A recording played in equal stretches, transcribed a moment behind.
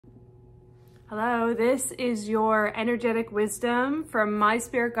Hello, this is your energetic wisdom from my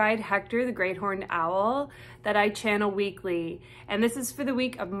spirit guide, Hector, the Great Horned Owl, that I channel weekly. And this is for the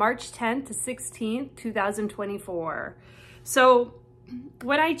week of March 10th to 16th, 2024. So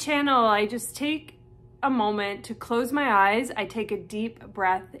when I channel, I just take a moment to close my eyes. I take a deep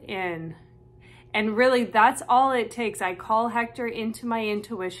breath in. And really, that's all it takes. I call Hector into my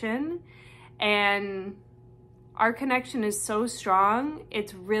intuition, and our connection is so strong,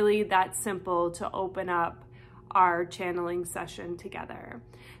 it's really that simple to open up our channeling session together.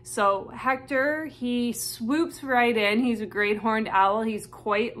 So Hector, he swoops right in. He's a great horned owl. He's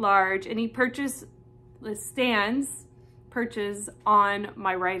quite large, and he perches on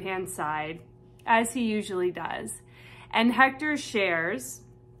my right-hand side, as he usually does. And Hector shares,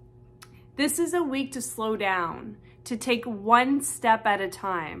 this is a week to slow down, to take one step at a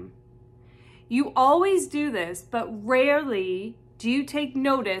time. You always do this, but rarely do you take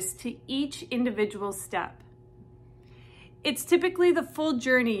notice to each individual step. It's typically the full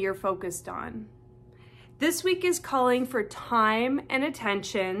journey you're focused on. This week is calling for time and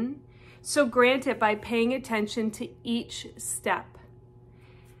attention, so grant it by paying attention to each step.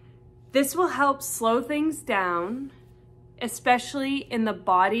 This will help slow things down, especially in the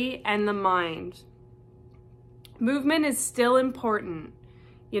body and the mind. Movement is still important.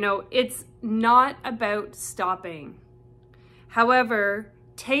 You know, it's not about stopping. However,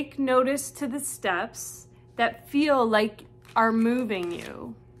 take notice to the steps that feel like are moving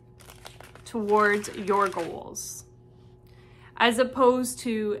you towards your goals, as opposed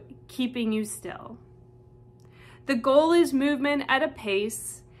to keeping you still. The goal is movement at a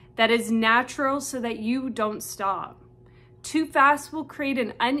pace that is natural so that you don't stop. Too fast will create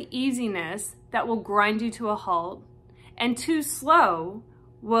an uneasiness that will grind you to a halt, and too slow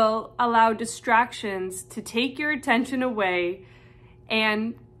will allow distractions to take your attention away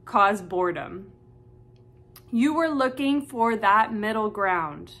and cause boredom. You are looking for that middle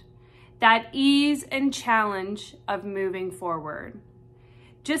ground, that ease and challenge of moving forward.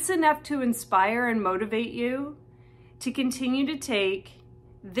 Just enough to inspire and motivate you to continue to take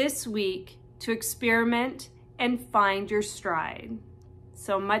this week to experiment and find your stride.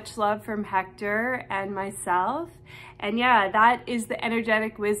 So much love from Hector and myself. And yeah, that is the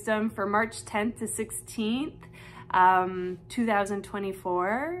energetic wisdom for March 10th to 16th,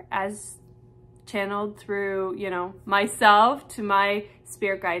 2024, as channeled through, myself to my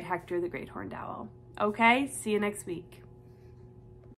spirit guide, Hector, the Great Horned Owl. Okay, see you next week.